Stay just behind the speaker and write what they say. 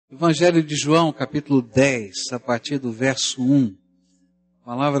Evangelho de João, capítulo 10, a partir do verso 1. A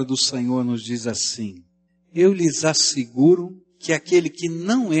palavra do Senhor nos diz assim: Eu lhes asseguro que aquele que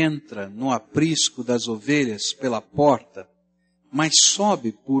não entra no aprisco das ovelhas pela porta, mas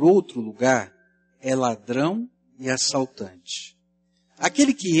sobe por outro lugar, é ladrão e assaltante.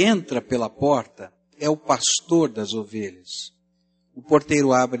 Aquele que entra pela porta é o pastor das ovelhas. O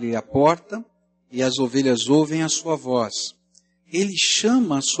porteiro abre-lhe a porta e as ovelhas ouvem a sua voz. Ele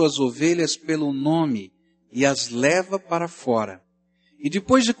chama as suas ovelhas pelo nome e as leva para fora. E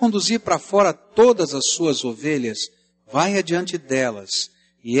depois de conduzir para fora todas as suas ovelhas, vai adiante delas,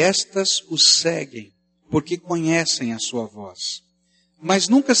 e estas o seguem, porque conhecem a sua voz. Mas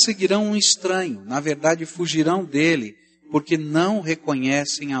nunca seguirão um estranho, na verdade fugirão dele, porque não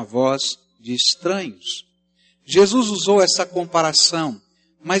reconhecem a voz de estranhos. Jesus usou essa comparação,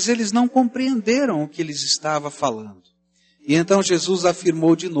 mas eles não compreenderam o que lhes estava falando. E então Jesus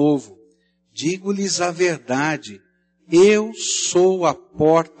afirmou de novo: digo-lhes a verdade, eu sou a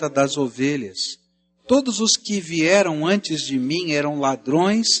porta das ovelhas. Todos os que vieram antes de mim eram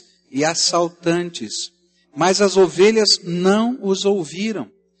ladrões e assaltantes, mas as ovelhas não os ouviram.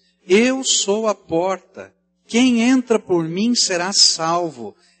 Eu sou a porta. Quem entra por mim será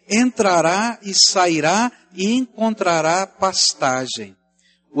salvo. Entrará e sairá e encontrará pastagem.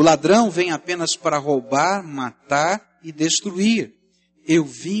 O ladrão vem apenas para roubar, matar e destruir. Eu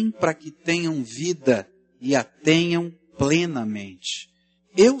vim para que tenham vida e a tenham plenamente.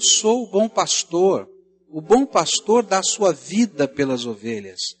 Eu sou o bom pastor. O bom pastor dá sua vida pelas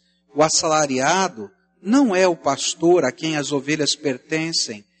ovelhas. O assalariado não é o pastor a quem as ovelhas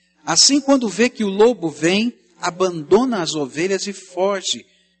pertencem. Assim, quando vê que o lobo vem, abandona as ovelhas e foge.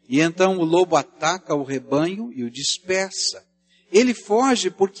 E então o lobo ataca o rebanho e o dispersa. Ele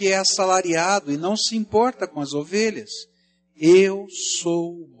foge porque é assalariado e não se importa com as ovelhas. Eu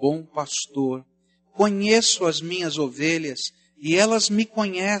sou o bom pastor. Conheço as minhas ovelhas e elas me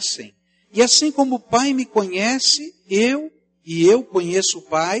conhecem. E assim como o Pai me conhece, eu conheço o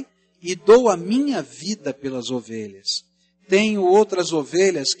Pai e dou a minha vida pelas ovelhas. Tenho outras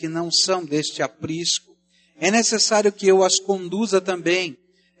ovelhas que não são deste aprisco. É necessário que eu as conduza também.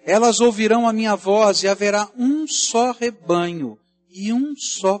 Elas ouvirão a minha voz e haverá um só rebanho e um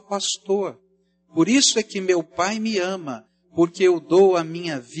só pastor. Por isso é que meu Pai me ama, porque eu dou a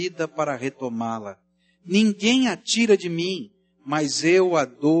minha vida para retomá-la. Ninguém a tira de mim, mas eu a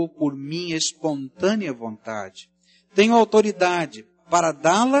dou por minha espontânea vontade. Tenho autoridade para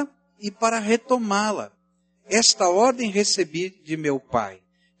dá-la e para retomá-la. Esta ordem recebi de meu Pai.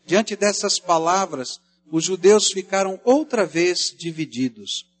 Diante dessas palavras, os judeus ficaram outra vez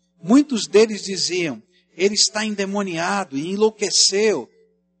divididos. Muitos deles diziam: ele está endemoniado e enlouqueceu.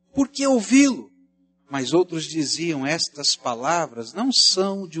 Por que ouvi-lo? Mas outros diziam: estas palavras não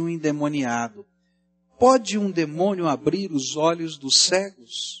são de um endemoniado. Pode um demônio abrir os olhos dos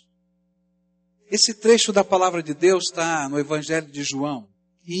cegos? Esse trecho da palavra de Deus está no Evangelho de João.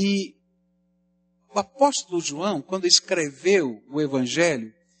 E o apóstolo João, quando escreveu o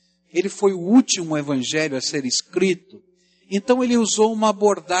Evangelho, ele foi o último Evangelho a ser escrito. Então ele usou uma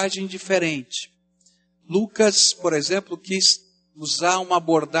abordagem diferente. Lucas, por exemplo, quis usar uma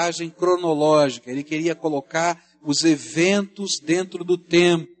abordagem cronológica. Ele queria colocar os eventos dentro do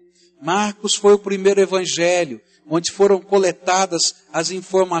tempo. Marcos foi o primeiro evangelho, onde foram coletadas as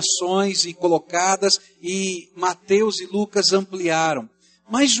informações e colocadas, e Mateus e Lucas ampliaram.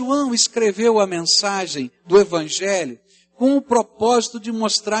 Mas João escreveu a mensagem do evangelho com o propósito de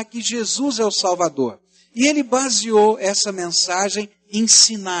mostrar que Jesus é o Salvador. E ele baseou essa mensagem em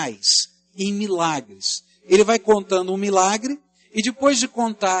sinais, em milagres. Ele vai contando um milagre, e depois de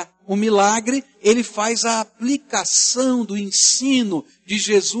contar o milagre, ele faz a aplicação do ensino de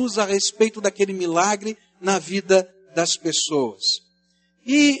Jesus a respeito daquele milagre na vida das pessoas.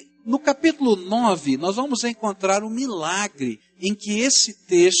 E no capítulo 9, nós vamos encontrar o milagre em que esse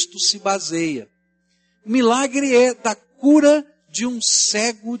texto se baseia. O milagre é da cura de um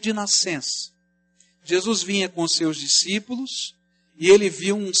cego de nascença. Jesus vinha com seus discípulos e ele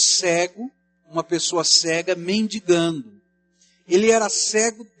viu um cego, uma pessoa cega, mendigando. Ele era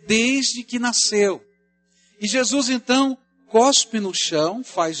cego desde que nasceu. E Jesus então cospe no chão,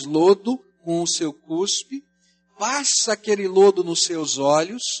 faz lodo com o seu cuspe, passa aquele lodo nos seus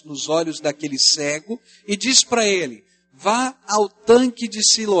olhos, nos olhos daquele cego, e diz para ele: vá ao tanque de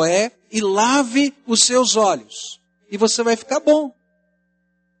Siloé e lave os seus olhos, e você vai ficar bom.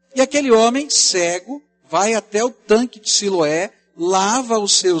 E aquele homem cego vai até o tanque de Siloé, lava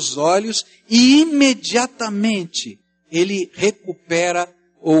os seus olhos e imediatamente ele recupera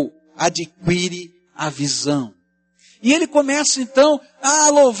ou adquire a visão. E ele começa então a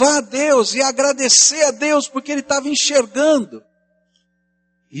louvar a Deus e a agradecer a Deus porque ele estava enxergando.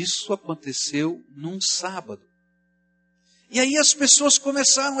 Isso aconteceu num sábado. E aí as pessoas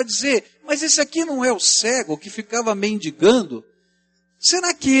começaram a dizer, mas esse aqui não é o cego que ficava mendigando?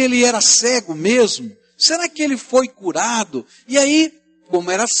 Será que ele era cego mesmo? Será que ele foi curado? E aí,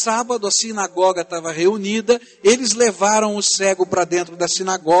 como era sábado, a sinagoga estava reunida, eles levaram o cego para dentro da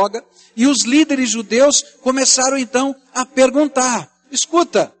sinagoga, e os líderes judeus começaram então a perguntar,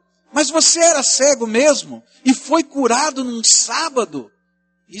 escuta, mas você era cego mesmo? E foi curado num sábado?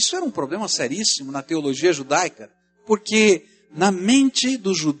 Isso era um problema seríssimo na teologia judaica, porque na mente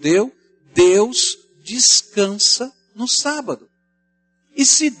do judeu, Deus descansa no sábado. E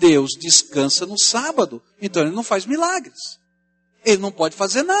se Deus descansa no sábado, então ele não faz milagres. Ele não pode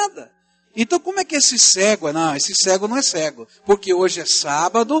fazer nada. Então como é que esse cego, não, esse cego não é cego, porque hoje é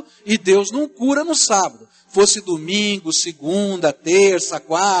sábado e Deus não cura no sábado. Fosse domingo, segunda, terça,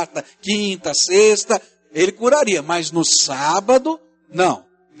 quarta, quinta, sexta, ele curaria, mas no sábado, não.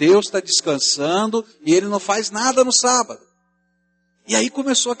 Deus está descansando e ele não faz nada no sábado. E aí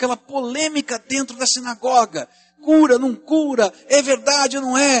começou aquela polêmica dentro da sinagoga. Cura, não cura, é verdade,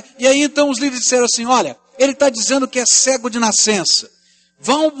 não é? E aí então os líderes disseram assim, olha, ele está dizendo que é cego de nascença.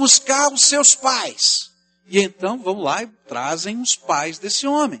 Vão buscar os seus pais. E então vão lá e trazem os pais desse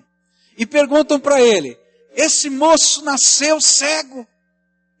homem. E perguntam para ele, esse moço nasceu cego?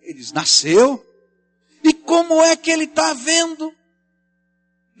 Ele diz, nasceu? E como é que ele está vendo?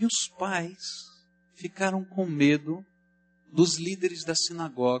 E os pais ficaram com medo dos líderes da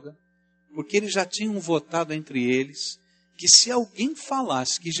sinagoga, porque eles já tinham votado entre eles que se alguém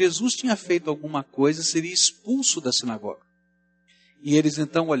falasse que Jesus tinha feito alguma coisa, seria expulso da sinagoga. E eles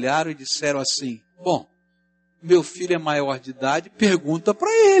então olharam e disseram assim, bom, meu filho é maior de idade, pergunta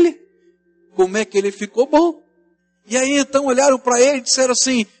para ele, como é que ele ficou bom? E aí então olharam para ele e disseram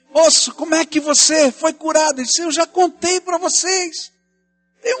assim, moço, como é que você foi curado? Ele disse, eu já contei para vocês.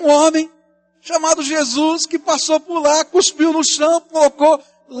 Tem um homem chamado Jesus que passou por lá, cuspiu no chão, colocou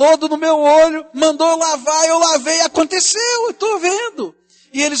lodo no meu olho, mandou eu lavar, eu lavei, aconteceu, eu estou vendo.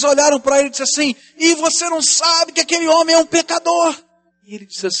 E eles olharam para ele e disseram assim, e você não sabe que aquele homem é um pecador? E ele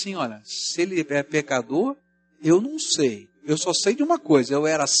disse assim, olha, se ele é pecador, eu não sei. Eu só sei de uma coisa, eu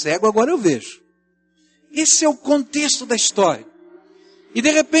era cego, agora eu vejo. Esse é o contexto da história. E de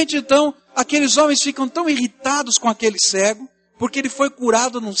repente então, aqueles homens ficam tão irritados com aquele cego, porque ele foi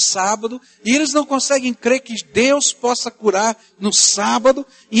curado no sábado, e eles não conseguem crer que Deus possa curar no sábado,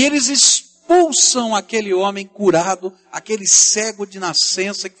 e eles expulsam aquele homem curado, aquele cego de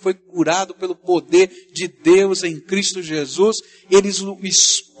nascença que foi curado pelo poder de Deus em Cristo Jesus, eles o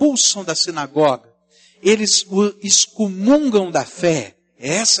expulsam da sinagoga, eles o excomungam da fé,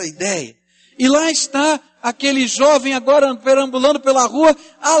 é essa a ideia. E lá está aquele jovem agora perambulando pela rua,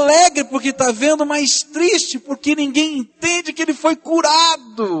 alegre porque está vendo, mas triste porque ninguém entende que ele foi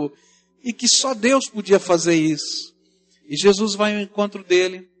curado. E que só Deus podia fazer isso. E Jesus vai ao encontro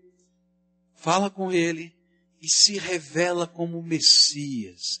dele, fala com ele e se revela como o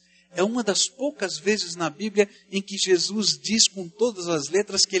Messias. É uma das poucas vezes na Bíblia em que Jesus diz com todas as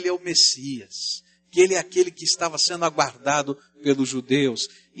letras que ele é o Messias. Que ele é aquele que estava sendo aguardado pelos judeus.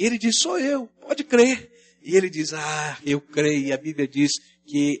 E ele diz, sou eu, pode crer. E ele diz, eu creio. E a Bíblia diz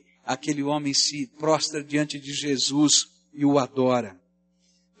que aquele homem se prostra diante de Jesus e o adora.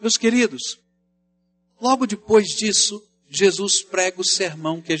 Meus queridos, logo depois disso, Jesus prega o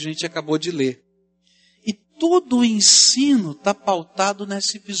sermão que a gente acabou de ler. E todo o ensino está pautado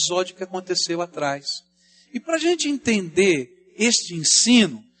nesse episódio que aconteceu atrás. E para a gente entender este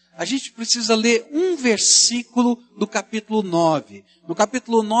ensino, a gente precisa ler um versículo do capítulo 9. No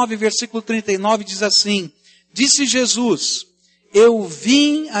capítulo 9, versículo 39, diz assim, disse Jesus, eu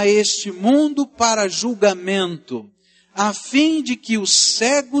vim a este mundo para julgamento, a fim de que os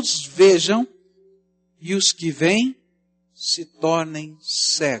cegos vejam e os que veem se tornem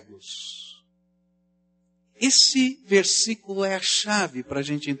cegos. Esse versículo é a chave para a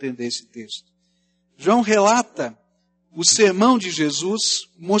gente entender esse texto. João relata o sermão de Jesus,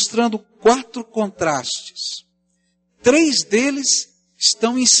 mostrando 4 contrastes. 3 deles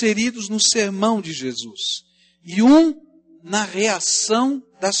estão inseridos no sermão de Jesus. E um na reação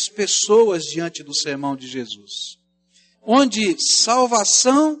das pessoas diante do sermão de Jesus. Onde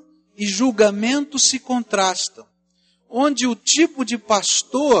salvação e julgamento se contrastam. Onde o tipo de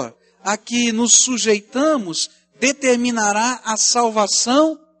pastor a que nos sujeitamos determinará a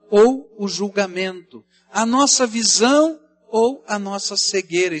salvação ou o julgamento. A nossa visão ou a nossa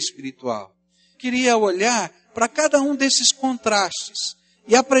cegueira espiritual. Queria olhar para cada um desses contrastes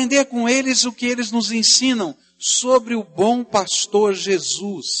e aprender com eles o que eles nos ensinam sobre o bom pastor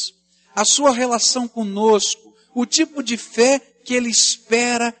Jesus, a sua relação conosco, o tipo de fé que ele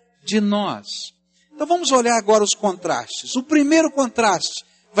espera de nós. Então vamos olhar agora os contrastes. O primeiro contraste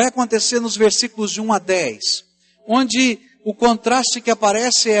vai acontecer nos versículos de 1 a 10, onde o contraste que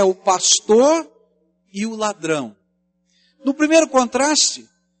aparece é o pastor e o ladrão. No primeiro contraste,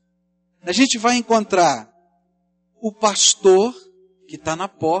 a gente vai encontrar o pastor que está na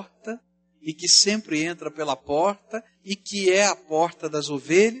porta e que sempre entra pela porta e que é a porta das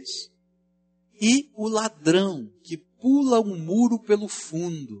ovelhas, e o ladrão que pula um muro pelo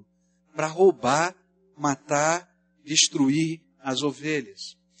fundo para roubar, matar, destruir as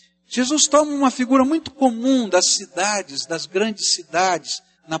ovelhas. Jesus toma uma figura muito comum das cidades, das grandes cidades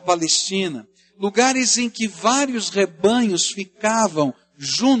na Palestina, lugares em que vários rebanhos ficavam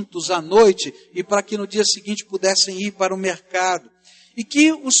juntos à noite e para que no dia seguinte pudessem ir para o mercado. E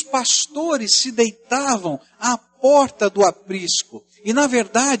que os pastores se deitavam à porta do aprisco. E na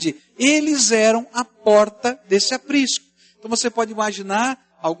verdade, eles eram a porta desse aprisco. Então você pode imaginar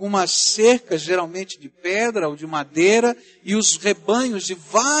algumas cercas, geralmente de pedra ou de madeira, e os rebanhos de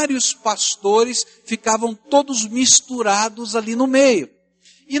vários pastores ficavam todos misturados ali no meio.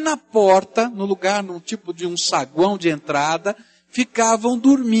 E na porta, no lugar, num tipo de um saguão de entrada, ficavam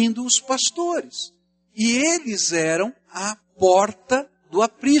dormindo os pastores. E eles eram a porta do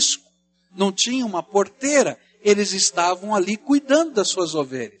aprisco. Não tinha uma porteira, eles estavam ali cuidando das suas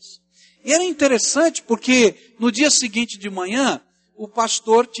ovelhas. E era interessante porque no dia seguinte de manhã, o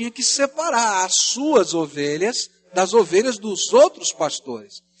pastor tinha que separar as suas ovelhas das ovelhas dos outros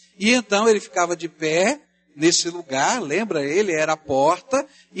pastores. E então ele ficava de pé nesse lugar, lembra? Ele era a porta,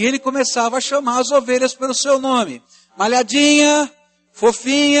 e ele começava a chamar as ovelhas pelo seu nome. Malhadinha,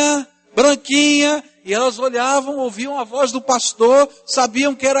 fofinha, branquinha, e elas olhavam, ouviam a voz do pastor,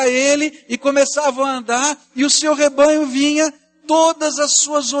 sabiam que era ele, e começavam a andar, e o seu rebanho vinha, todas as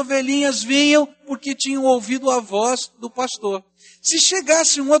suas ovelhinhas vinham, porque tinham ouvido a voz do pastor. Se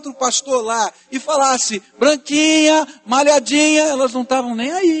chegasse um outro pastor lá e falasse, branquinha, malhadinha, elas não estavam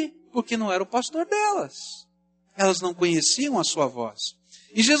nem aí, porque não era o pastor delas. Elas não conheciam a sua voz.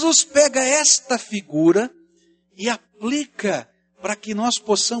 E Jesus pega esta figura e aplica para que nós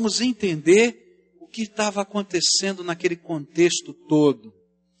possamos entender o que estava acontecendo naquele contexto todo.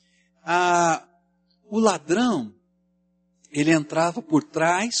 O ladrão, ele entrava por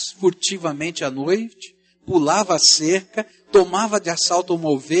trás, furtivamente à noite, pulava a cerca, tomava de assalto uma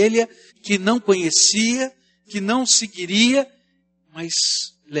ovelha que não conhecia, que não seguiria, mas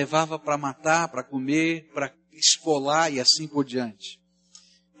levava para matar, para comer, para esfolar e assim por diante.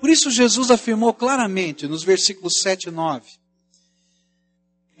 Por isso Jesus afirmou claramente nos versículos 7 e 9.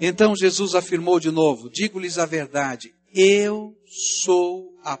 Então Jesus afirmou de novo, digo-lhes a verdade, eu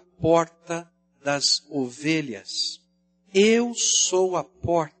sou a porta das ovelhas. Eu sou a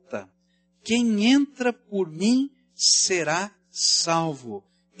porta. Quem entra por mim será salvo.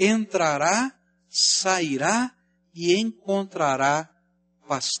 Entrará, sairá e encontrará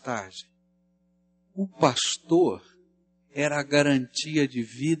pastagem. O pastor era a garantia de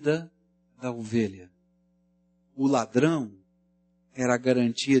vida da ovelha. O ladrão era a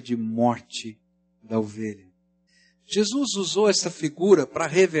garantia de morte da ovelha. Jesus usou essa figura para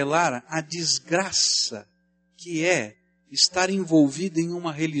revelar a desgraça que é estar envolvido em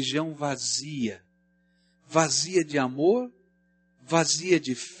uma religião vazia. Vazia de amor, vazia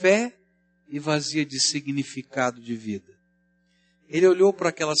de fé e vazia de significado de vida. Ele olhou para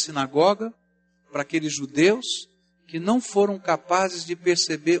aquela sinagoga, para aqueles judeus que não foram capazes de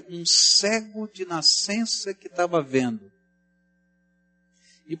perceber um cego de nascença que estava vendo.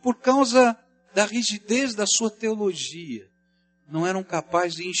 E por causa da rigidez da sua teologia, não eram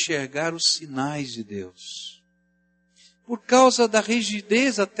capazes de enxergar os sinais de Deus. Por causa da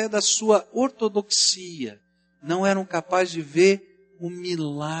rigidez até da sua ortodoxia, não eram capazes de ver o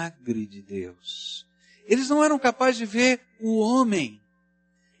milagre de Deus. Eles não eram capazes de ver o homem.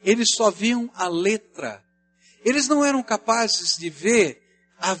 Eles só viam a letra. Eles não eram capazes de ver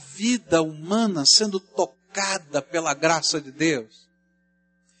a vida humana sendo tocada pela graça de Deus.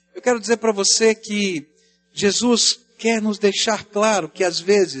 Eu quero dizer para você que Jesus quer nos deixar claro que às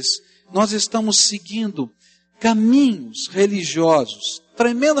vezes nós estamos seguindo caminhos religiosos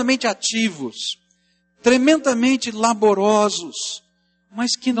tremendamente ativos, tremendamente laborosos,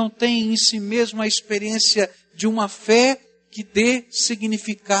 mas que não têm em si mesmo a experiência de uma fé que dê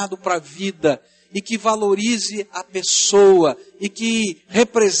significado para a vida e que valorize a pessoa e que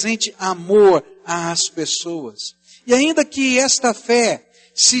represente amor às pessoas. E ainda que esta fé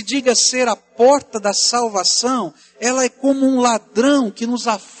se diga ser a porta da salvação, ela é como um ladrão que nos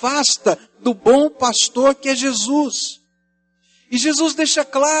afasta do bom pastor que é Jesus. E Jesus deixa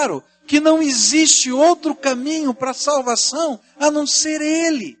claro que não existe outro caminho para a salvação a não ser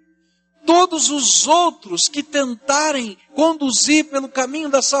Ele. Todos os outros que tentarem conduzir pelo caminho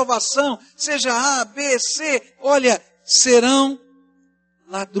da salvação, seja A, B, C, olha, serão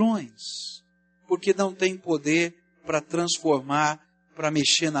ladrões, porque não têm poder para transformar, para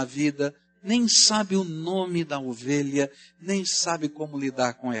mexer na vida, nem sabe o nome da ovelha, nem sabe como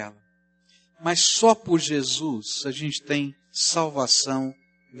lidar com ela. Mas só por Jesus a gente tem salvação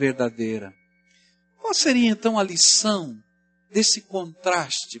verdadeira. Qual seria então a lição desse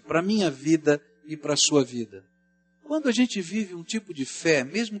contraste para a minha vida e para a sua vida? Quando a gente vive um tipo de fé,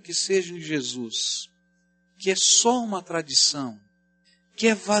 mesmo que seja em Jesus, que é só uma tradição, que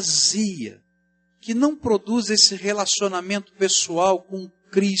é vazia, que não produz esse relacionamento pessoal com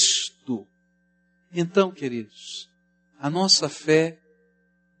Cristo, então, queridos, a nossa fé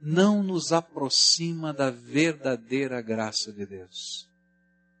não nos aproxima da verdadeira graça de Deus.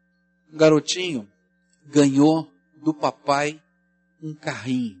 Um garotinho ganhou do papai um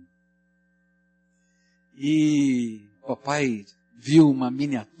carrinho. E o papai viu uma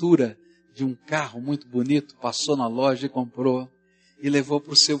miniatura de um carro muito bonito, passou na loja e comprou e levou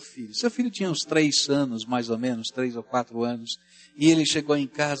para o seu filho. Seu filho tinha uns 3 anos, mais ou menos, 3 ou 4 anos, e ele chegou em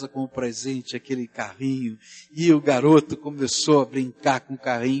casa com o presente, aquele carrinho, e o garoto começou a brincar com o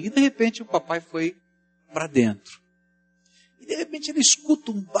carrinho, e de repente o papai foi para dentro. E de repente ele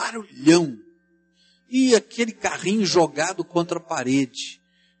escuta um barulhão, e aquele carrinho jogado contra a parede.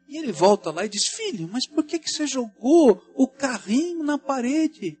 E ele volta lá e diz: filho, mas por que você jogou o carrinho na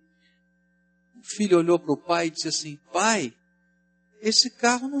parede? O filho olhou para o pai e disse assim: pai, esse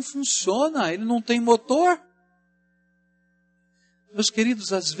carro não funciona, ele não tem motor. Meus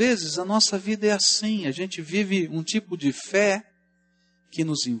queridos, às vezes a nossa vida é assim, a gente vive um tipo de fé que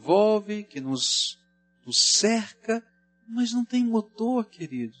nos envolve, que nos cerca, mas não tem motor,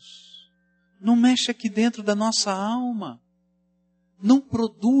 queridos. Não mexe aqui dentro da nossa alma. Não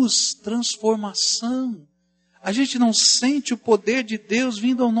produz transformação. A gente não sente o poder de Deus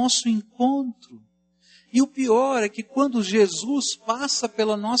vindo ao nosso encontro. E o pior é que quando Jesus passa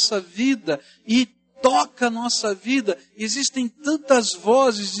pela nossa vida e toca a nossa vida, existem tantas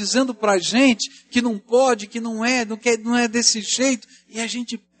vozes dizendo para a gente que não pode, que não é desse jeito, e a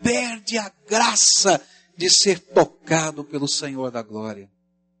gente perde a graça de ser tocado pelo Senhor da glória.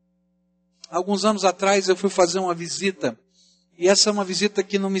 Alguns anos atrás eu fui fazer uma visita, e essa é uma visita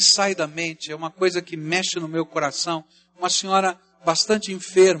que não me sai da mente, é uma coisa que mexe no meu coração. Uma senhora bastante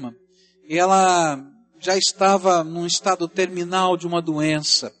enferma, e ela já estava num estado terminal de uma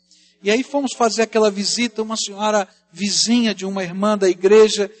doença. E aí fomos fazer aquela visita, uma senhora vizinha de uma irmã da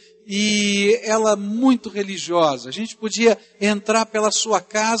igreja, e ela muito religiosa. A gente podia entrar pela sua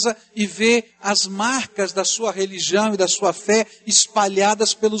casa e ver as marcas da sua religião e da sua fé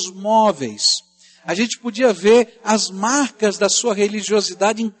espalhadas pelos móveis. A gente podia ver as marcas da sua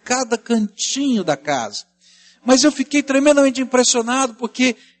religiosidade em cada cantinho da casa. Mas eu fiquei tremendamente impressionado,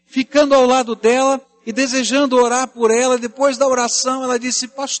 porque ficando ao lado dela e desejando orar por ela, depois da oração ela disse: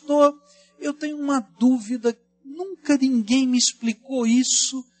 pastor, eu tenho uma dúvida, nunca ninguém me explicou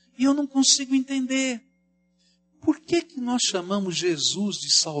isso e eu não consigo entender. Por que nós chamamos Jesus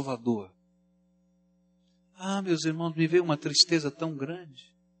de Salvador? Ah, meus irmãos, me veio uma tristeza tão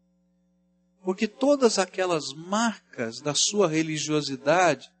grande. Porque todas aquelas marcas da sua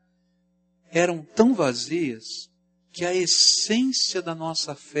religiosidade eram tão vazias, que a essência da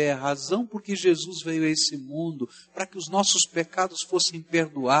nossa fé, a razão por que Jesus veio a esse mundo, para que os nossos pecados fossem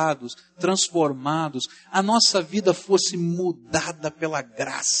perdoados, transformados, a nossa vida fosse mudada pela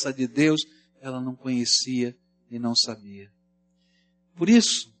graça de Deus, ela não conhecia e não sabia. Por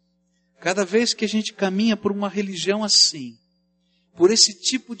isso, cada vez que a gente caminha por uma religião assim, por esse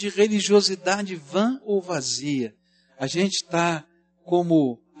tipo de religiosidade vã ou vazia, a gente está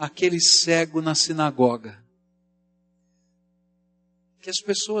como aquele cego na sinagoga, que as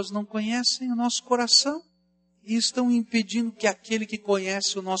pessoas não conhecem o nosso coração e estão impedindo que aquele que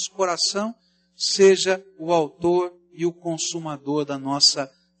conhece o nosso coração seja o autor e o consumador da nossa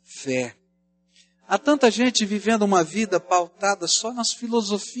fé. Há tanta gente vivendo uma vida pautada só nas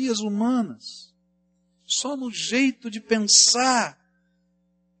filosofias humanas, só no jeito de pensar.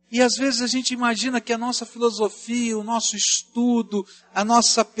 E às vezes a gente imagina que a nossa filosofia, o nosso estudo, a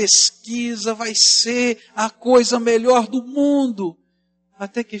nossa pesquisa vai ser a coisa melhor do mundo.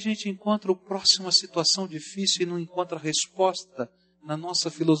 Até que a gente encontra a próxima situação difícil e não encontra resposta na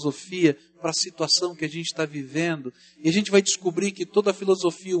nossa filosofia para a situação que a gente está vivendo. E a gente vai descobrir que toda a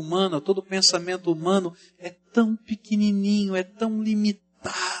filosofia humana, todo o pensamento humano é tão pequenininho, é tão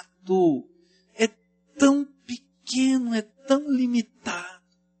limitado. tão pequeno, é tão limitado.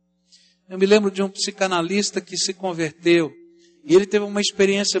 Eu me lembro de um psicanalista que se converteu, e ele teve uma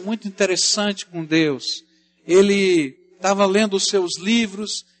experiência muito interessante com Deus. Ele estava lendo os seus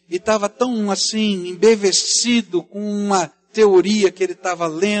livros, e estava tão assim, embevecido com uma teoria que ele estava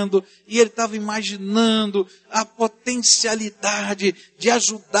lendo, e ele estava imaginando a potencialidade de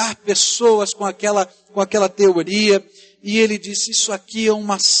ajudar pessoas com aquela teoria, e ele disse, isso aqui é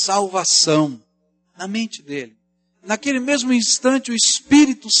uma salvação, na mente dele. Naquele mesmo instante, o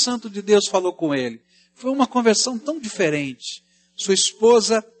Espírito Santo de Deus falou com ele. Foi uma conversão tão diferente. Sua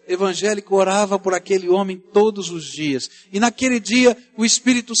esposa evangélica orava por aquele homem todos os dias. E naquele dia, o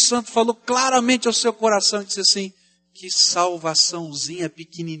Espírito Santo falou claramente ao seu coração e disse assim, que salvaçãozinha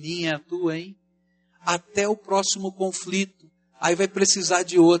pequenininha a tua, hein? Até o próximo conflito. Aí vai precisar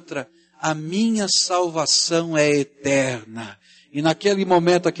de outra. A minha salvação é eterna. E naquele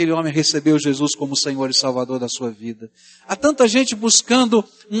momento aquele homem recebeu Jesus como Senhor e Salvador da sua vida. Há tanta gente buscando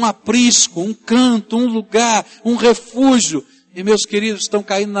um aprisco, um canto, um lugar, um refúgio. E meus queridos, estão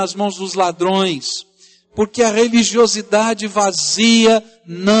caindo nas mãos dos ladrões. Porque a religiosidade vazia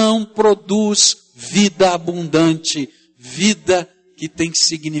não produz vida abundante, vida que tem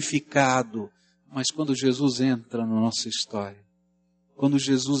significado. Mas quando Jesus entra na nossa história, quando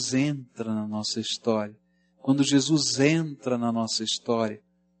Jesus entra na nossa história, quando Jesus entra na nossa história,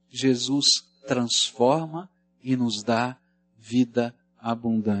 Jesus transforma e nos dá vida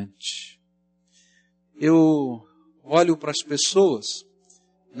abundante. Eu olho para as pessoas,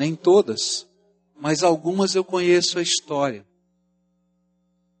 nem todas, mas algumas eu conheço a história.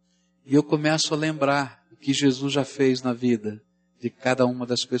 E eu começo a lembrar o que Jesus já fez na vida de cada uma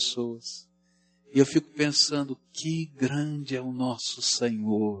das pessoas. E eu fico pensando, que grande é o nosso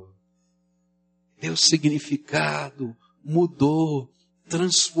Senhor. Deu significado, mudou,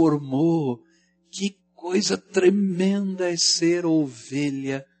 transformou. Que coisa tremenda é ser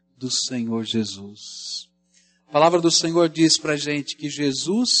ovelha do Senhor Jesus. A palavra do Senhor diz para a gente que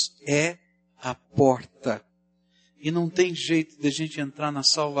Jesus é a porta. E não tem jeito de a gente entrar na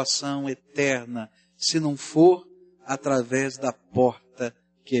salvação eterna se não for através da porta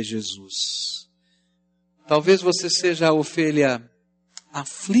que é Jesus. Talvez você seja a ovelha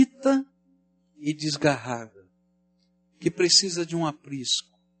aflita e desgarrada, que precisa de um aprisco.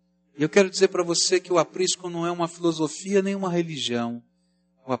 Eu quero dizer para você que o aprisco não é uma filosofia nem uma religião.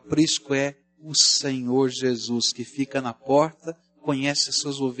 O aprisco é o Senhor Jesus, que fica na porta, conhece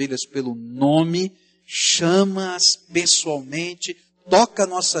suas ovelhas pelo nome, chama-as pessoalmente, toca a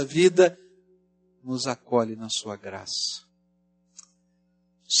nossa vida, nos acolhe na sua graça.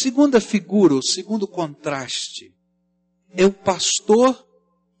 Segunda figura, o segundo contraste, é o pastor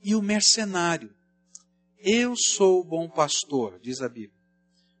e o mercenário. Eu sou o bom pastor, diz a Bíblia.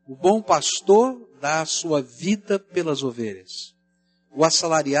 O bom pastor dá a sua vida pelas ovelhas. O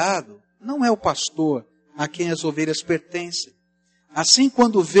assalariado não é o pastor a quem as ovelhas pertencem. Assim,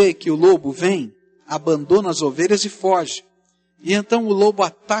 quando vê que o lobo vem, abandona as ovelhas e foge. E então o lobo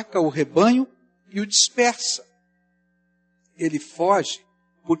ataca o rebanho e o dispersa. Ele foge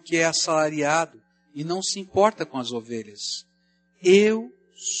porque é assalariado e não se importa com as ovelhas. Eu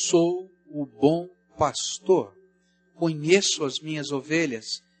sou o bom pastor. Conheço as minhas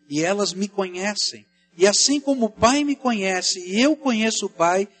ovelhas e elas me conhecem. E assim como o Pai me conhece e eu conheço o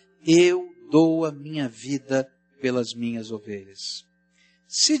Pai, eu dou a minha vida pelas minhas ovelhas.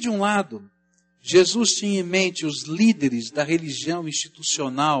 Se de um lado, Jesus tinha em mente os líderes da religião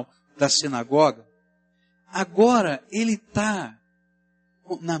institucional da sinagoga, agora ele está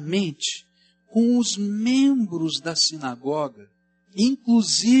na mente com os membros da sinagoga,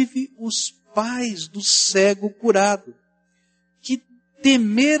 inclusive os pais do cego curado, que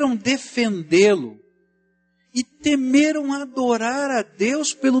temeram defendê-lo e temeram adorar a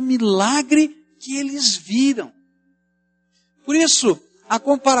Deus pelo milagre que eles viram. Por isso, a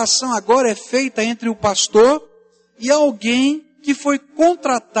comparação agora é feita entre o pastor e alguém que foi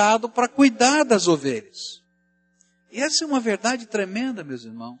contratado para cuidar das ovelhas. E essa é uma verdade tremenda, meus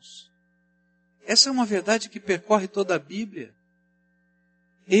irmãos. Essa é uma verdade que percorre toda a Bíblia.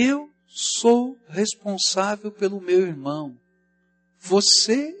 Eu sou responsável pelo meu irmão.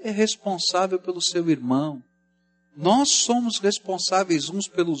 Você é responsável pelo seu irmão. Nós somos responsáveis uns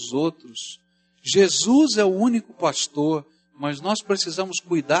pelos outros. Jesus é o único pastor, mas nós precisamos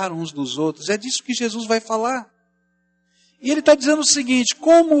cuidar uns dos outros. É disso que Jesus vai falar. E ele está dizendo o seguinte,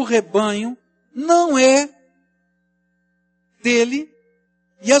 como o rebanho não é dele,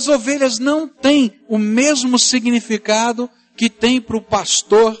 e as ovelhas não têm o mesmo significado que tem para o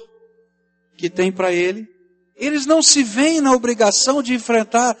pastor, que tem para ele, eles não se veem na obrigação de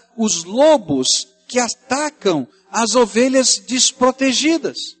enfrentar os lobos que atacam as ovelhas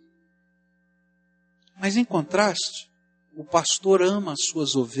desprotegidas. Mas em contraste, o pastor ama as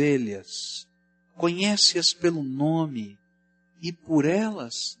suas ovelhas, conhece-as pelo nome e por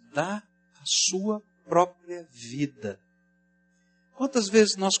elas dá a sua própria vida. Quantas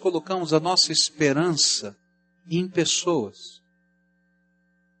vezes nós colocamos a nossa esperança em pessoas?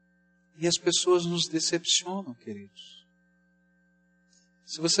 E as pessoas nos decepcionam, queridos.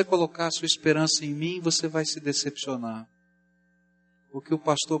 Se você colocar a sua esperança em mim, você vai se decepcionar. Porque o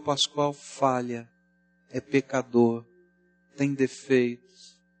pastor Pascoal falha, é pecador, tem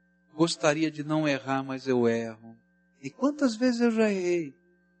defeitos. Gostaria de não errar, mas eu erro. E quantas vezes eu já errei?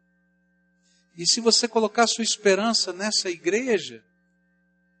 E se você colocar a sua esperança nessa igreja,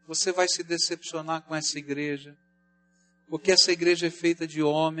 você vai se decepcionar com essa igreja. Porque essa igreja é feita de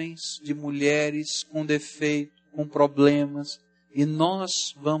homens, de mulheres com defeito, com problemas. E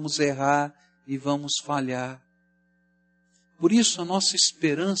nós vamos errar e vamos falhar. Por isso a nossa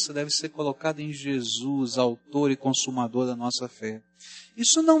esperança deve ser colocada em Jesus, autor e consumador da nossa fé.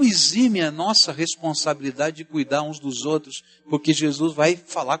 Isso não exime a nossa responsabilidade de cuidar uns dos outros, porque Jesus vai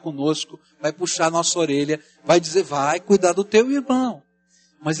falar conosco, vai puxar a nossa orelha, vai dizer, vai cuidar do teu irmão.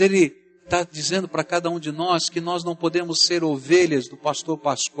 Mas Ele está dizendo para cada um de nós que nós não podemos ser ovelhas do pastor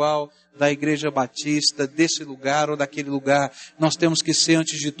Pascoal, da Igreja Batista, desse lugar ou daquele lugar. Nós temos que ser,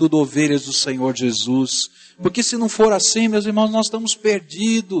 antes de tudo, ovelhas do Senhor Jesus. Porque se não for assim, meus irmãos, nós estamos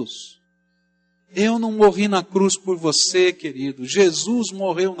perdidos. Eu não morri na cruz por você, querido. Jesus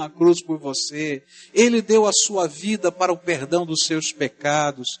morreu na cruz por você. Ele deu a sua vida para o perdão dos seus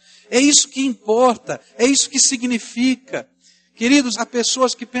pecados. É isso que importa, é isso que significa. Queridos, há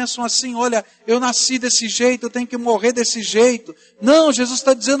pessoas que pensam assim, olha, eu nasci desse jeito, eu tenho que morrer desse jeito. Não, Jesus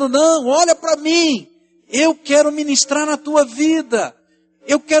está dizendo, não, olha para mim. Eu quero ministrar na tua vida.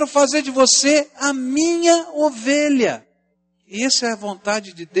 Eu quero fazer de você a minha ovelha. E essa é a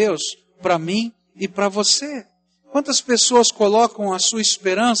vontade de Deus para mim e para você. Quantas pessoas colocam a sua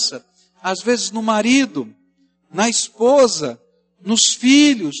esperança, às vezes no marido, na esposa, nos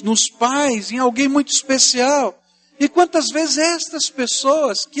filhos, nos pais, em alguém muito especial. E quantas vezes estas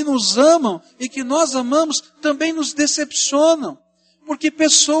pessoas que nos amam e que nós amamos também nos decepcionam. Porque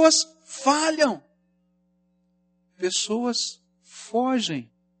pessoas falham. Pessoas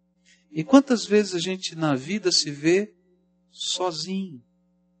fogem. E quantas vezes a gente na vida se vê sozinho?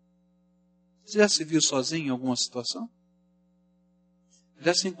 Você já se viu sozinho em alguma situação?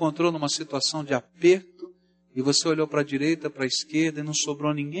 Já se encontrou numa situação de aperto e você olhou para a direita, para a esquerda e não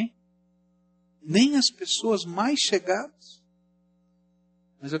sobrou ninguém? Nem as pessoas mais chegadas.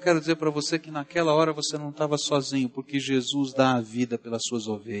 Mas eu quero dizer para você que naquela hora você não estava sozinho, porque Jesus dá a vida pelas suas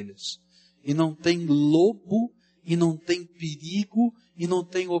ovelhas. E não tem lobo, e não tem perigo, e não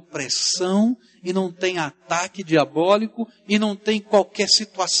tem opressão, e não tem ataque diabólico, e não tem qualquer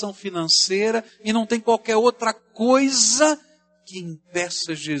situação financeira, e não tem qualquer outra coisa que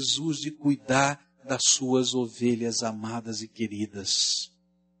impeça Jesus de cuidar das suas ovelhas amadas e queridas.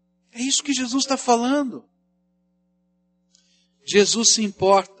 É isso que Jesus está falando. Jesus se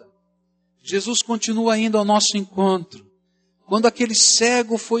importa. Jesus continua indo ao nosso encontro. Quando aquele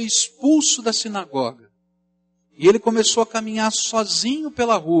cego foi expulso da sinagoga, e ele começou a caminhar sozinho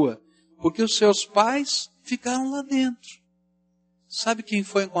pela rua, porque os seus pais ficaram lá dentro. Sabe quem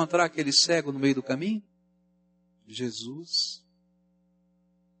foi encontrar aquele cego no meio do caminho? Jesus.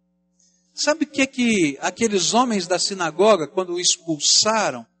 Sabe o que aqueles homens da sinagoga, quando o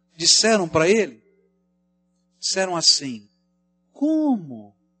expulsaram, disseram para ele? Disseram assim,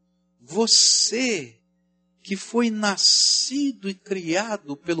 como você que foi nascido e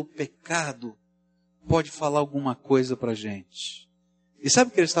criado pelo pecado pode falar alguma coisa para a gente? E sabe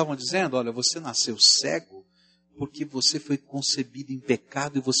o que eles estavam dizendo? Olha, você nasceu cego porque você foi concebido em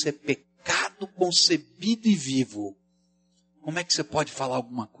pecado e você é pecado concebido e vivo. Como é que você pode falar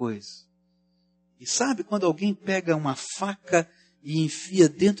alguma coisa? E sabe quando alguém pega uma faca e enfia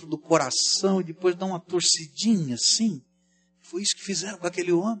dentro do coração e depois dá uma torcidinha assim? Foi isso que fizeram com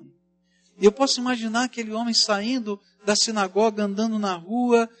aquele homem. E eu posso imaginar aquele homem saindo da sinagoga, andando na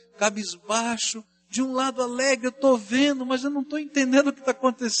rua, cabisbaixo, de um lado alegre, eu estou vendo, mas eu não estou entendendo o que está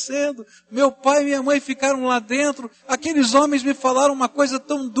acontecendo. Meu pai e minha mãe ficaram lá dentro, aqueles homens me falaram uma coisa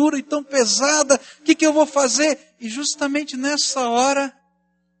tão dura e tão pesada, o que eu vou fazer? E justamente nessa hora,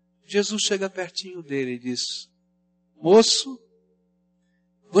 Jesus chega pertinho dele e diz, moço,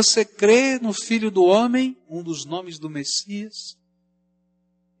 você crê no Filho do Homem, um dos nomes do Messias?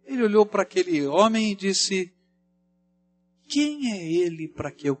 Ele olhou para aquele homem e disse, quem é ele para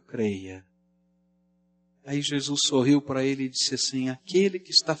que eu creia? Aí Jesus sorriu para ele e disse assim, aquele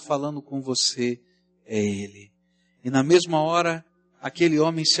que está falando com você é Ele. E na mesma hora, aquele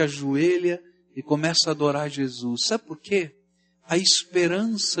homem se ajoelha e começa a adorar Jesus. Sabe por quê? A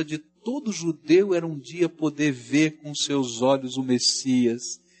esperança de todo judeu era um dia poder ver com seus olhos o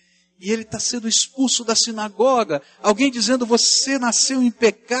Messias. E ele está sendo expulso da sinagoga. Alguém dizendo, você nasceu em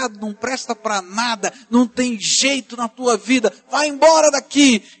pecado, não presta para nada, não tem jeito na tua vida, vai embora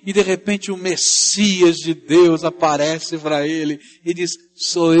daqui. E de repente o Messias de Deus aparece para ele e diz,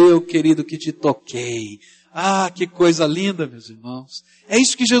 sou eu, querido, que te toquei. Ah, que coisa linda, meus irmãos. É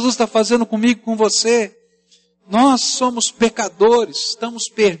isso que Jesus está fazendo comigo, com você. Nós somos pecadores, estamos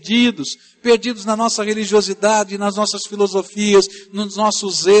perdidos na nossa religiosidade, nas nossas filosofias, nos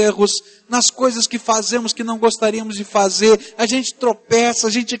nossos erros, nas coisas que fazemos que não gostaríamos de fazer. A gente tropeça, a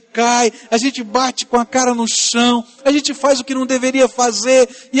gente cai, a gente bate com a cara no chão, a gente faz o que não deveria fazer,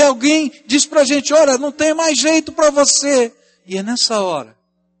 e alguém diz pra gente, olha, não tem mais jeito para você. E é nessa hora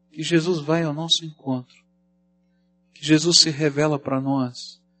que Jesus vai ao nosso encontro, que Jesus se revela para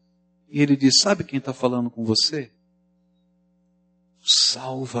nós. E ele diz, sabe quem está falando com você? O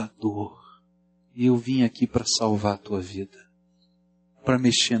Salvador. E eu vim aqui para salvar a tua vida, para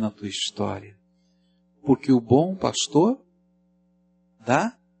mexer na tua história. Porque o bom pastor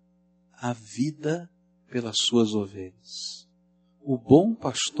dá a vida pelas suas ovelhas. O bom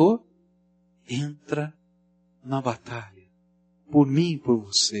pastor entra na batalha, por mim e por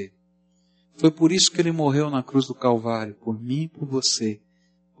você. Foi por isso que ele morreu na cruz do Calvário, por mim e por você.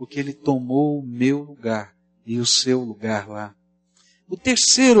 Porque ele tomou o meu lugar e o seu lugar lá. O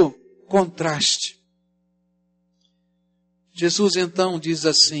terceiro contraste. Jesus então diz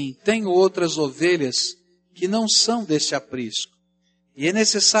assim, tenho outras ovelhas que não são deste aprisco, e é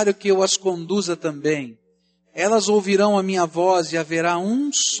necessário que eu as conduza também. Elas ouvirão a minha voz e haverá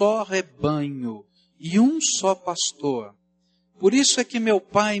um só rebanho e um só pastor. Por isso é que meu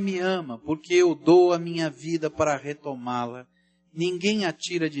Pai me ama, porque eu dou a minha vida para retomá-la. Ninguém a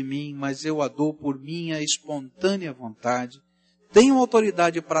tira de mim, mas eu a dou por minha espontânea vontade. Tenho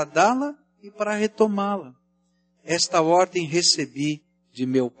autoridade para dá-la e para retomá-la. Esta ordem recebi de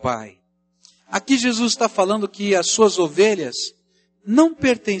meu Pai. Aqui Jesus está falando que as suas ovelhas não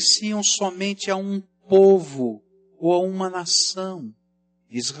pertenciam somente a um povo ou a uma nação,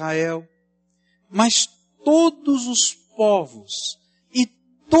 Israel, mas todos os povos e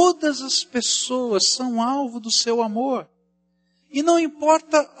todas as pessoas são alvo do seu amor. E não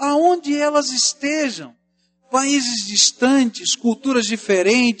importa aonde elas estejam, países distantes, culturas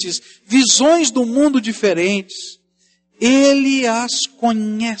diferentes, visões do mundo diferentes, Ele as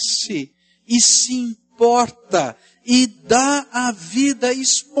conhece e se importa e dá a vida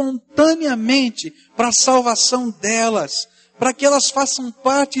espontaneamente para a salvação delas, para que elas façam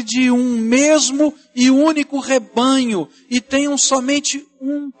parte de um mesmo e único rebanho e tenham somente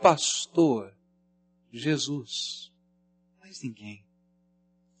um pastor, Jesus. Ninguém.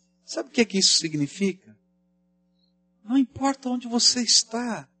 Sabe o que isso significa? Não importa onde você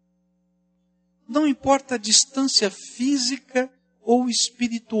está, não importa a distância física ou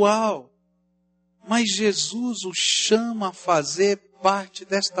espiritual, mas Jesus o chama a fazer parte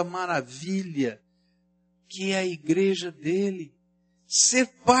desta maravilha, que é a igreja dele, ser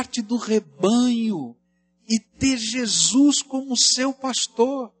parte do rebanho e ter Jesus como seu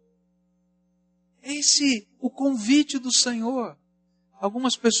pastor. Esse o convite do Senhor.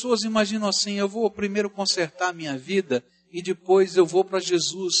 Algumas pessoas imaginam assim, eu vou primeiro consertar a minha vida e depois eu vou para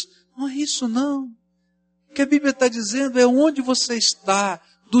Jesus. Não é isso não. O que a Bíblia está dizendo é onde você está,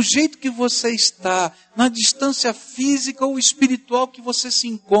 do jeito que você está, na distância física ou espiritual que você se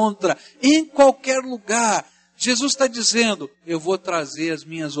encontra, em qualquer lugar. Jesus está dizendo, eu vou trazer as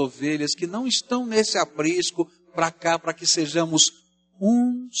minhas ovelhas que não estão nesse aprisco para cá, para que sejamos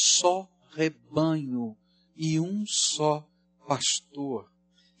um só rebanho e um só pastor.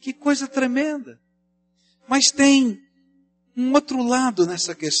 Que coisa tremenda! Mas tem um outro lado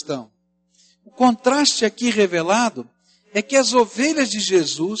nessa questão. O contraste aqui revelado é que as ovelhas de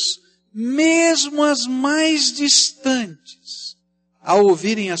Jesus, mesmo as mais distantes, ao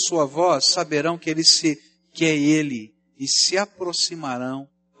ouvirem a sua voz, saberão que é Ele e se aproximarão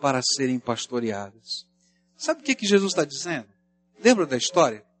para serem pastoreadas. Sabe o que Jesus está dizendo? Lembra da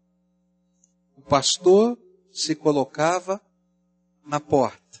história? O pastor se colocava na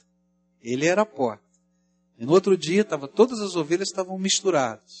porta. Ele era a porta. E no outro dia, todas as ovelhas estavam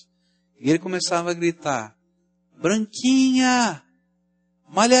misturadas. E ele começava a gritar, branquinha,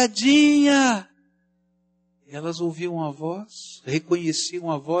 malhadinha. E elas ouviam a voz, reconheciam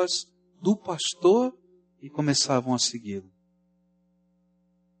a voz do pastor e começavam a segui-lo.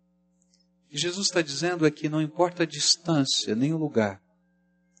 O que Jesus está dizendo é que não importa a distância, nem o lugar.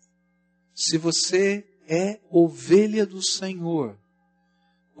 Se você é ovelha do Senhor,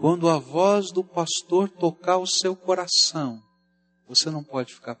 quando a voz do pastor tocar o seu coração, você não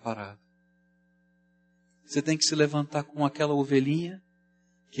pode ficar parado. Você tem que se levantar com aquela ovelhinha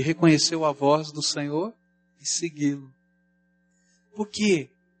que reconheceu a voz do Senhor e segui-lo. Por quê?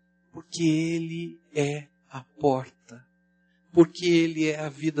 Porque Ele é a porta. Porque Ele é a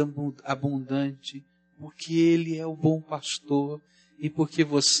vida abundante. Porque Ele é o bom pastor. E porque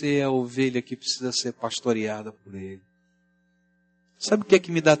você é a ovelha que precisa ser pastoreada por Ele. Sabe o que é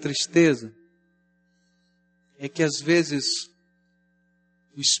que me dá tristeza? É que às vezes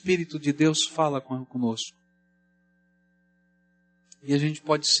o Espírito de Deus fala conosco. E a gente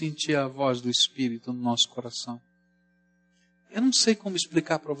pode sentir a voz do Espírito no nosso coração. Eu não sei como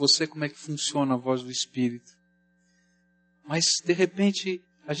explicar para você como é que funciona a voz do Espírito. Mas, de repente,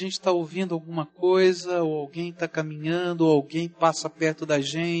 a gente está ouvindo alguma coisa, ou alguém está caminhando, ou alguém passa perto da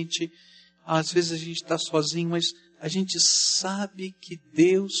gente. Às vezes a gente está sozinho, mas a gente sabe que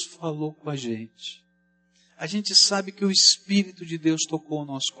Deus falou com a gente. A gente sabe que o Espírito de Deus tocou o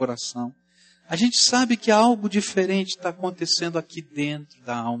nosso coração. A gente sabe que algo diferente está acontecendo aqui dentro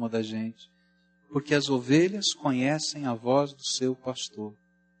da alma da gente. Porque as ovelhas conhecem a voz do seu pastor.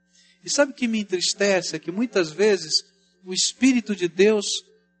 E sabe o que me entristece? É que muitas vezes o Espírito de Deus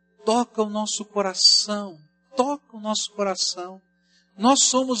toca o nosso coração. Toca o nosso coração. Nós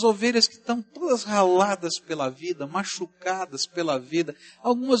somos ovelhas que estão todas raladas pela vida, machucadas pela vida.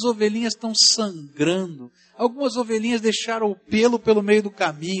 Algumas ovelhinhas estão sangrando. Algumas ovelhinhas deixaram o pelo pelo meio do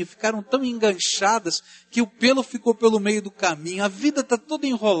caminho, ficaram tão enganchadas que o pelo ficou pelo meio do caminho. A vida está toda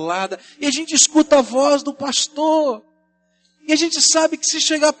enrolada e a gente escuta a voz do pastor. E a gente sabe que se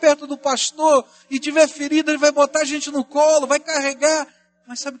chegar perto do pastor e tiver ferida, ele vai botar a gente no colo, vai carregar.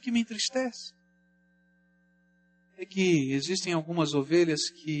 Mas sabe o que me entristece? É que existem algumas ovelhas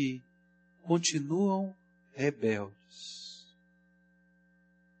que continuam rebeldes.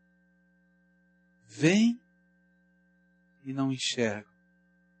 Vêm e não enxergam.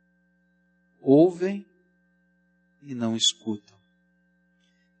 Ouvem e não escutam.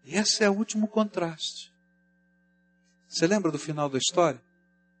 E esse é o último contraste. Você lembra do final da história?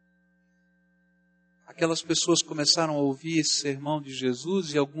 Aquelas pessoas começaram a ouvir esse sermão de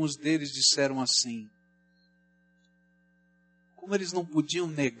Jesus e alguns deles disseram assim: como eles não podiam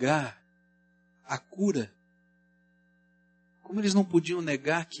negar a cura, como eles não podiam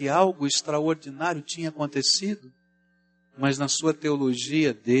negar que algo extraordinário tinha acontecido, mas na sua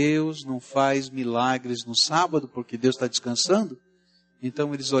teologia, Deus não faz milagres no sábado porque Deus está descansando.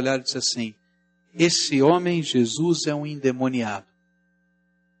 Então eles olharam e disseram assim: esse homem Jesus é um endemoniado.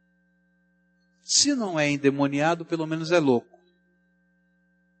 Se não é endemoniado, pelo menos é louco.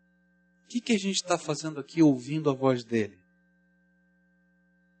 O que a gente está fazendo aqui ouvindo a voz dele?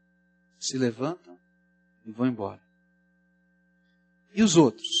 Se levantam e vão embora. E os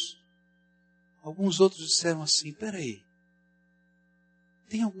outros? Alguns outros disseram assim: espera aí,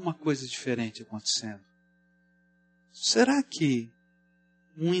 tem alguma coisa diferente acontecendo. Será que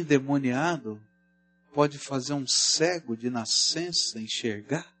um endemoniado pode fazer um cego de nascença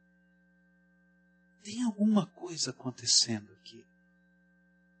enxergar? Tem alguma coisa acontecendo aqui.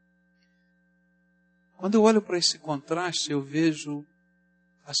 Quando eu olho para esse contraste, eu vejo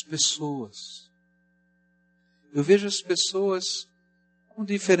as pessoas. Eu vejo as pessoas com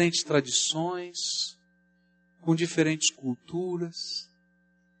diferentes tradições, com diferentes culturas.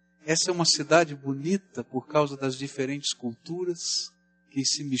 Essa é uma cidade bonita por causa das diferentes culturas que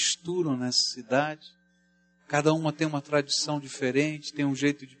se misturam nessa cidade. Cada uma tem uma tradição diferente, tem um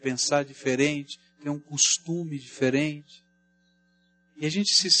jeito de pensar diferente, tem um costume diferente. E a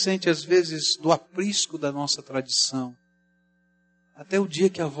gente se sente às vezes do aprisco da nossa tradição. Até o dia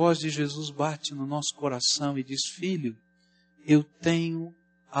que a voz de Jesus bate no nosso coração e diz: filho, eu tenho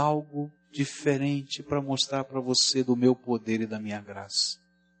algo diferente para mostrar para você do meu poder e da minha graça.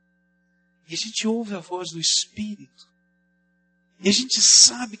 E a gente ouve a voz do Espírito. E a gente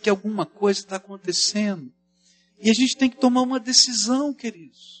sabe que alguma coisa está acontecendo. E a gente tem que tomar uma decisão,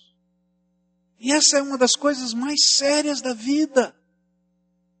 queridos. E essa é uma das coisas mais sérias da vida.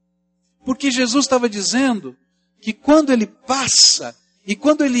 Porque Jesus estava dizendo que quando ele passa e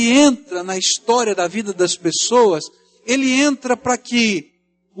quando ele entra na história da vida das pessoas, ele entra para que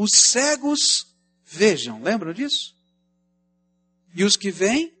os cegos vejam. Lembram disso? E os que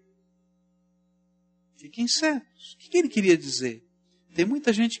veem, fiquem cegos. O que ele queria dizer? Tem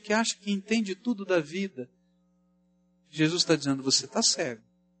muita gente que acha que entende tudo da vida. Jesus está dizendo: você está cego.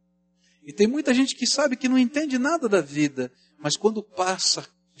 E tem muita gente que sabe que não entende nada da vida, mas quando passa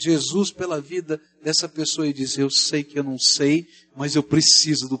Jesus pela vida dessa pessoa e diz: eu sei que eu não sei, mas eu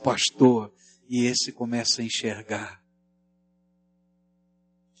preciso do pastor. e esse começa a enxergar.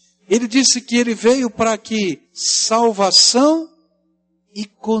 Ele disse que ele veio para que salvação e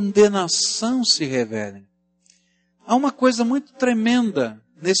condenação se revelem. Há uma coisa muito tremenda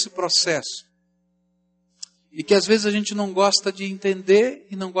nesse processo, e que às vezes a gente não gosta de entender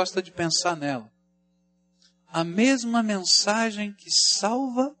e não gosta de pensar nela. A mesma mensagem que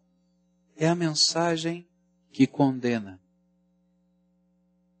salva é a mensagem que condena.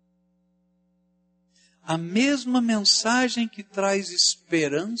 A mesma mensagem que traz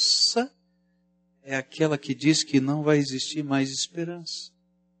esperança é aquela que diz que não vai existir mais esperança.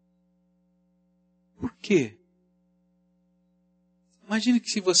 Por quê? Imagine que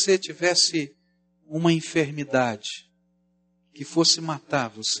se você tivesse uma enfermidade que fosse matar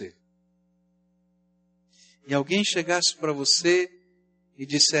você, e alguém chegasse para você e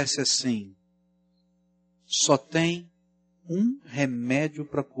dissesse assim: só tem um remédio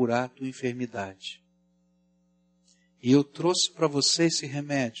para curar a tua enfermidade. E eu trouxe para você esse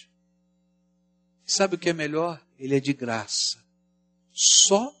remédio. Sabe o que é melhor? Ele é de graça.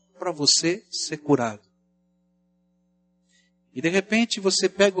 Só para você ser curado. E de repente você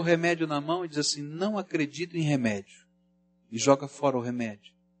pega o remédio na mão e diz assim: não acredito em remédio. E joga fora o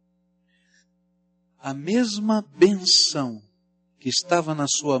remédio. A mesma benção que estava na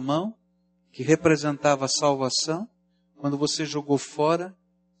sua mão, que representava a salvação, quando você jogou fora,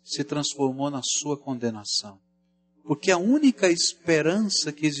 se transformou na sua condenação. Porque a única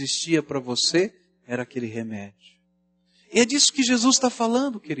esperança que existia para você era aquele remédio. E é disso que Jesus está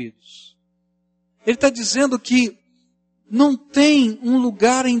falando, queridos. Ele está dizendo que não tem um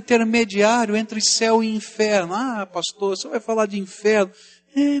lugar intermediário entre céu e inferno. Ah, pastor, você vai falar de inferno.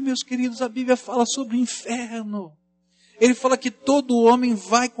 Meus queridos, a Bíblia fala sobre o inferno. Ele fala que todo homem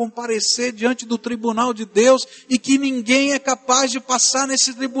vai comparecer diante do tribunal de Deus e que ninguém é capaz de passar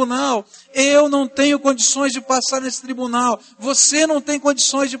nesse tribunal. Eu não tenho condições de passar nesse tribunal. Você não tem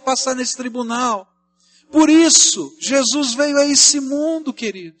condições de passar nesse tribunal. Por isso, Jesus veio a esse mundo,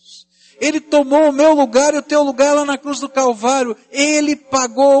 queridos. Ele tomou o meu lugar e o teu lugar lá na cruz do Calvário. Ele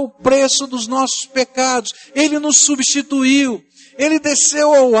pagou o preço dos nossos pecados. Ele nos substituiu. Ele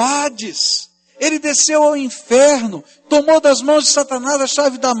desceu ao Hades. Ele desceu ao inferno, tomou das mãos de Satanás a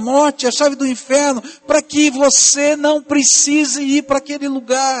chave da morte, a chave do inferno, para que você não precise ir para aquele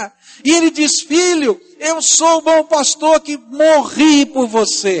lugar. E ele diz: filho, eu sou o bom pastor que morri por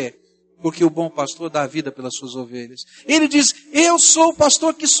você, porque o bom pastor dá a vida pelas suas ovelhas. Ele diz: eu sou o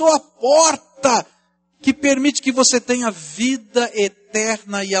pastor que sou a porta, que permite que você tenha vida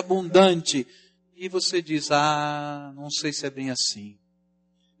eterna e abundante. E você diz: não sei se é bem assim.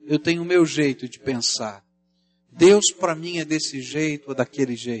 Eu tenho o meu jeito de pensar. Deus para mim é desse jeito ou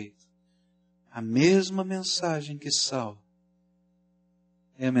daquele jeito. A mesma mensagem que salva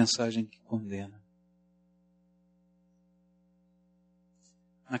é a mensagem que condena.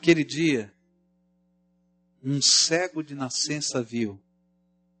 Naquele dia, um cego de nascença viu.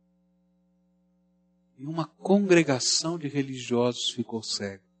 E uma congregação de religiosos ficou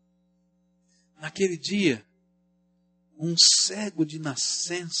cego. Naquele dia, um cego de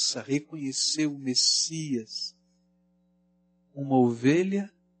nascença reconheceu o Messias, uma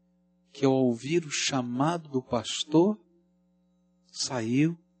ovelha que ao ouvir o chamado do pastor,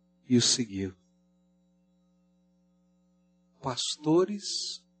 saiu e o seguiu.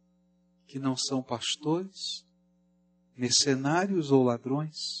 Pastores que não são pastores, mercenários ou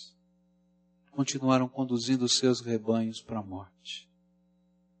ladrões, continuaram conduzindo os seus rebanhos para a morte.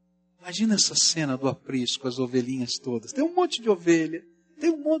 Imagina essa cena do aprisco, as ovelhinhas todas. Tem um monte de ovelha,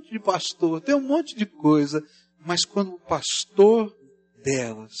 tem um monte de pastor, tem um monte de coisa. Mas quando o pastor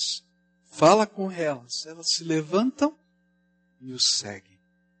delas fala com elas, elas se levantam e o seguem.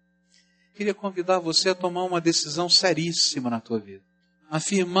 Queria convidar você a tomar uma decisão seríssima na tua vida.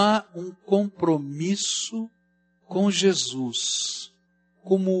 Afirmar um compromisso com Jesus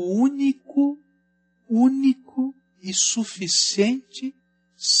como único e suficiente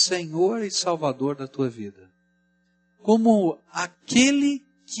Senhor e Salvador da tua vida. Como aquele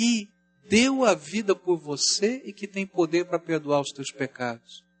que deu a vida por você e que tem poder para perdoar os teus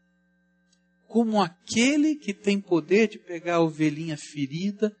pecados. Como aquele que tem poder de pegar a ovelhinha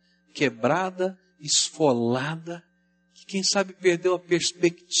ferida, quebrada, esfolada, que quem sabe perdeu a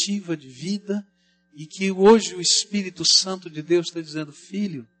perspectiva de vida e que hoje o Espírito Santo de Deus está dizendo: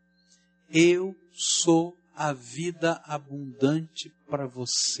 filho, eu sou a vida abundante para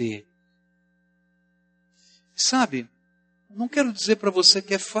você. Sabe, não quero dizer para você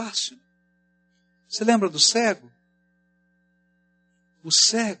que é fácil. Você lembra do cego? O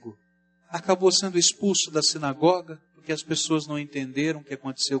cego acabou sendo expulso da sinagoga porque as pessoas não entenderam o que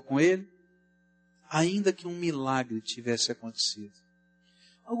aconteceu com ele. ainda que um milagre tivesse acontecido.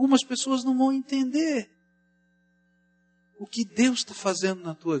 Algumas pessoas não vão entender o que Deus está fazendo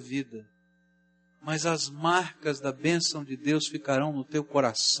na tua vida, mas as marcas da bênção de Deus ficarão no teu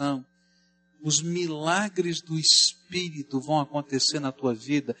coração. Os milagres do Espírito vão acontecer na tua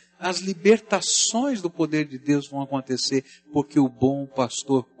vida. As libertações do poder de Deus vão acontecer, porque o bom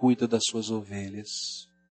pastor cuida das suas ovelhas.